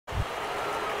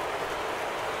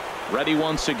Ready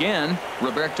once again,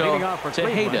 Roberto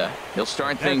Tejeda. He'll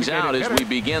start things out as we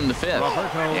begin the fifth.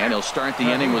 And he'll start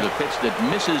the inning with a pitch that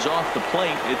misses off the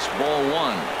plate. It's ball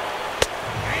one.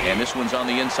 And this one's on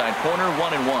the inside corner,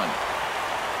 1-1.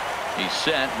 He's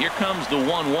set. Here comes the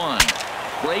 1-1.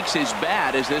 Breaks his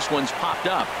bat as this one's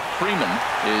popped up. Freeman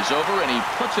is over, and he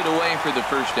puts it away for the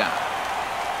first out.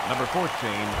 Number 14,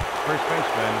 first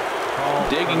baseman, Paul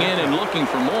digging in and looking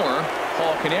for more.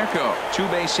 Paul Konerko. 2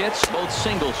 base hits, both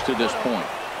singles to this point.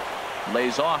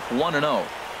 Lays off 1-0.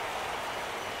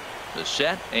 The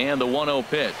set and the 1-0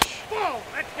 pitch.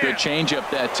 Good changeup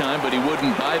that time, but he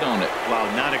wouldn't bite on it. Wow,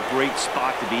 not a great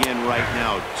spot to be in right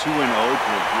now. 2-0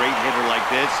 to a great hitter like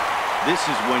this. This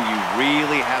is when you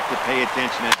really have to pay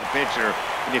attention as a pitcher.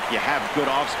 And if you have good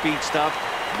off-speed stuff,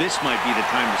 this might be the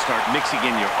time to start mixing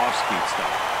in your off-speed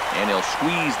stuff. And he'll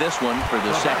squeeze this one for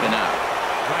the second out.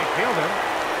 Right fielder,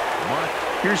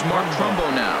 Here's Mark Trumbo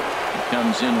now. He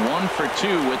comes in 1 for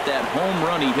 2 with that home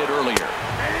run he hit earlier.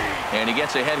 And he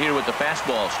gets ahead here with the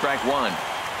fastball, strike one.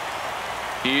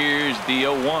 Here's the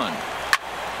 0-1.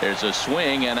 There's a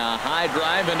swing and a high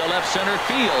drive into left center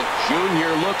field.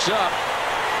 Junior looks up.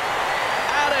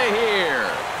 Out of here.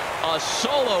 A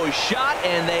solo shot,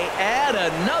 and they add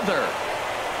another.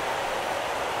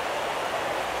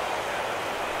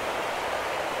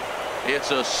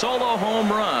 It's a solo home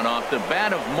run off the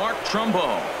bat of Mark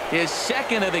Trumbo, his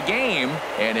second of the game,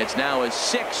 and it's now a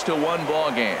 6-1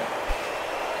 ball game.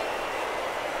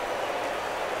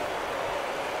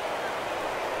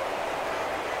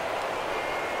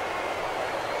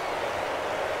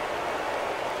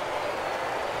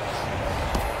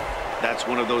 That's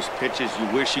one of those pitches you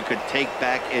wish you could take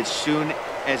back as soon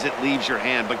as it leaves your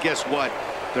hand. But guess what?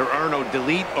 There are no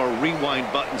delete or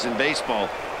rewind buttons in baseball.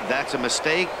 That's a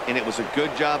mistake, and it was a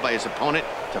good job by his opponent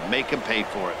to make him pay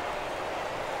for it.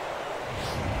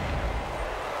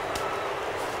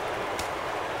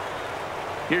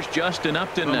 Here's Justin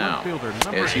Upton now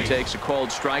as he takes a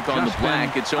called strike on the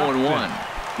black. It's 0-1.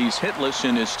 He's hitless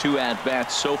in his 2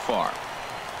 at-bats so far.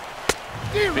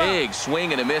 Big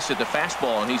swing and a miss at the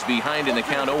fastball, and he's behind in the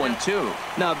count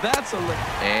 0-2. Now that's a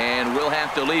and we'll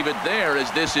have to leave it there as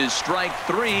this is strike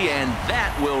 3, and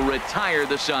that will retire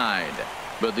the side.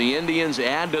 But the Indians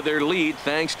add to their lead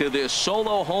thanks to this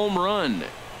solo home run.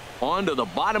 On to the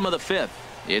bottom of the 5th.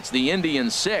 It's the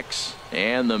Indians 6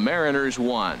 and the Mariners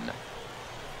 1.